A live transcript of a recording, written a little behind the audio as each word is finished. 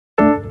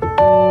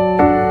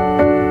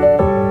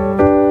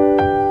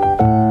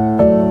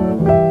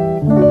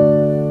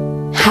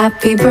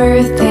Happy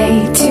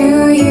birthday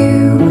to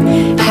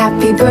you.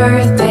 Happy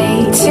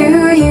birthday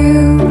to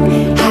you.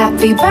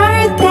 Happy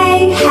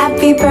birthday,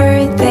 happy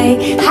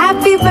birthday,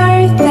 happy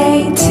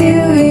birthday to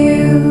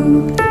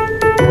you.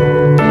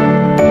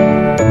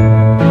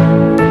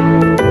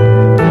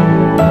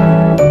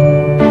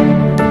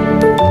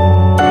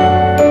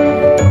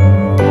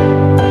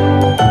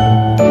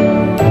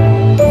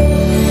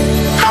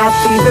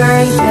 Happy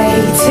birthday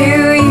to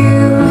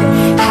you.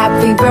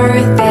 Happy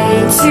birthday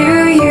to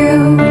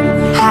you.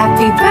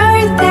 Happy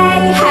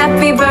birthday,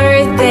 happy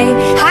birthday,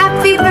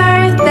 happy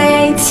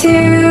birthday to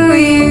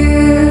you.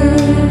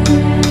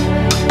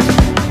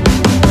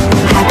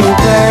 Happy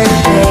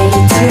birthday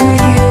to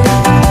you.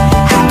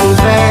 Happy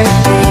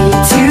birthday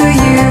to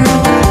you.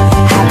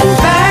 Happy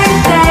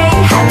birthday,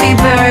 happy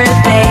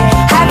birthday,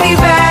 happy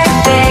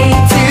birthday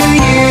to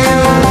you.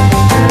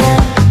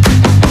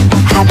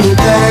 Happy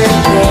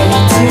birthday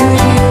to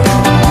you.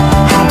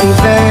 Happy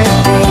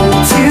birthday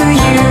to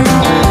you.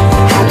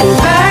 Happy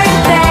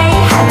birthday,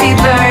 happy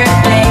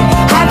birthday,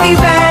 happy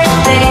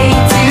birthday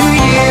to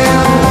you.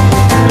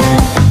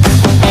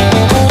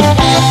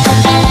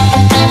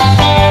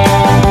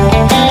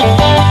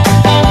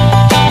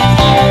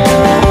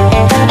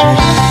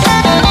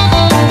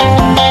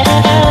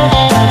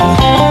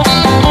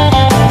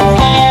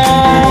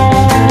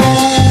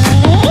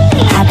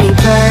 Happy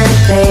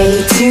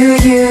birthday to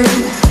you.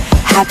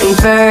 Happy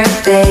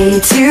birthday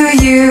to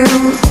you.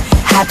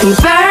 Happy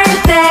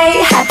birthday,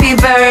 happy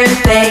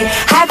birthday,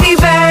 happy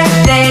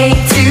birthday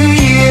to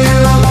you.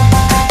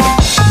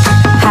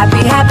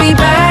 Happy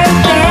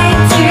birthday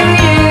to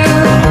you.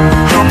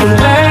 Happy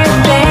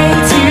birthday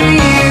to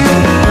you.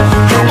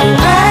 Happy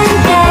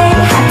birthday,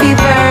 happy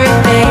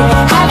birthday,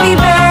 happy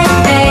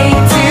birthday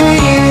to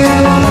you.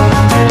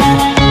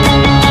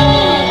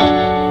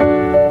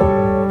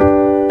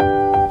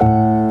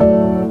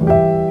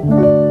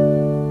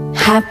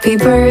 Happy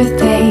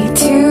birthday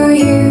to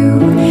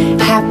you.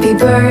 Happy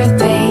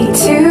birthday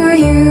to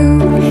you.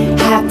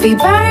 Happy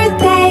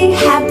birthday,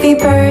 happy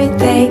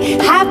birthday,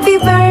 happy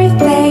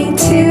birthday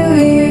to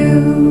you.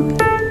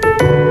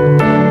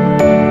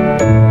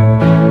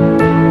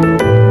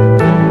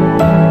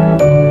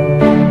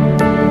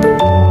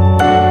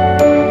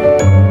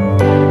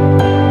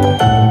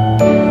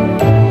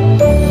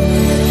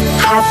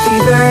 Happy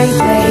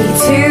birthday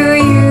to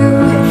you.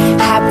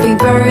 Happy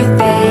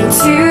birthday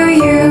to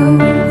you.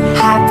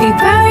 Happy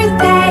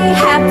birthday,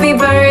 happy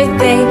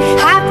birthday,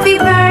 happy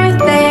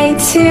birthday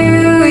to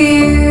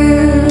you.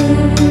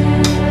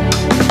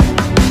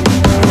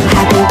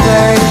 Happy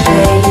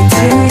birthday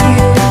to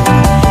you.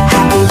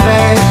 Happy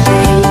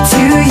birthday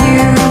to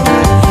you.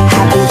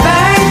 Happy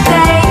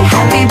birthday,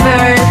 happy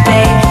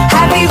birthday,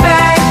 happy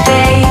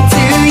birthday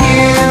to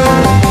you.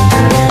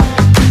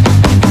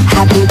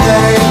 Happy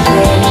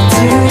birthday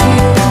to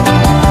you.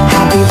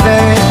 Happy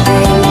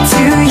birthday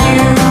to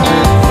you.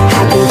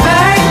 Happy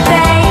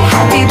birthday,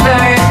 happy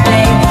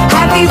birthday,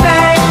 happy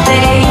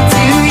birthday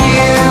to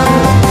you.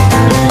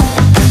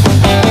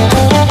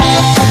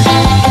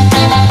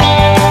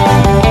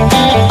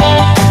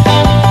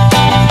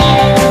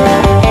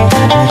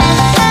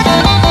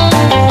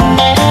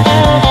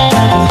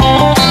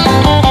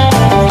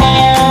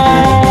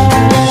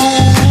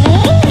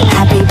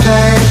 Happy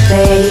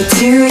birthday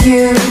to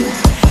you.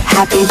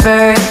 Happy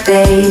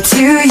birthday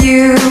to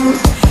you.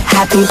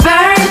 Happy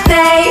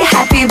birthday,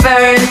 happy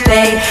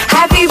birthday,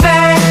 happy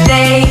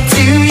birthday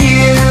to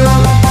you.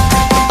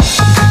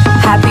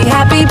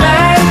 Happy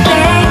birthday.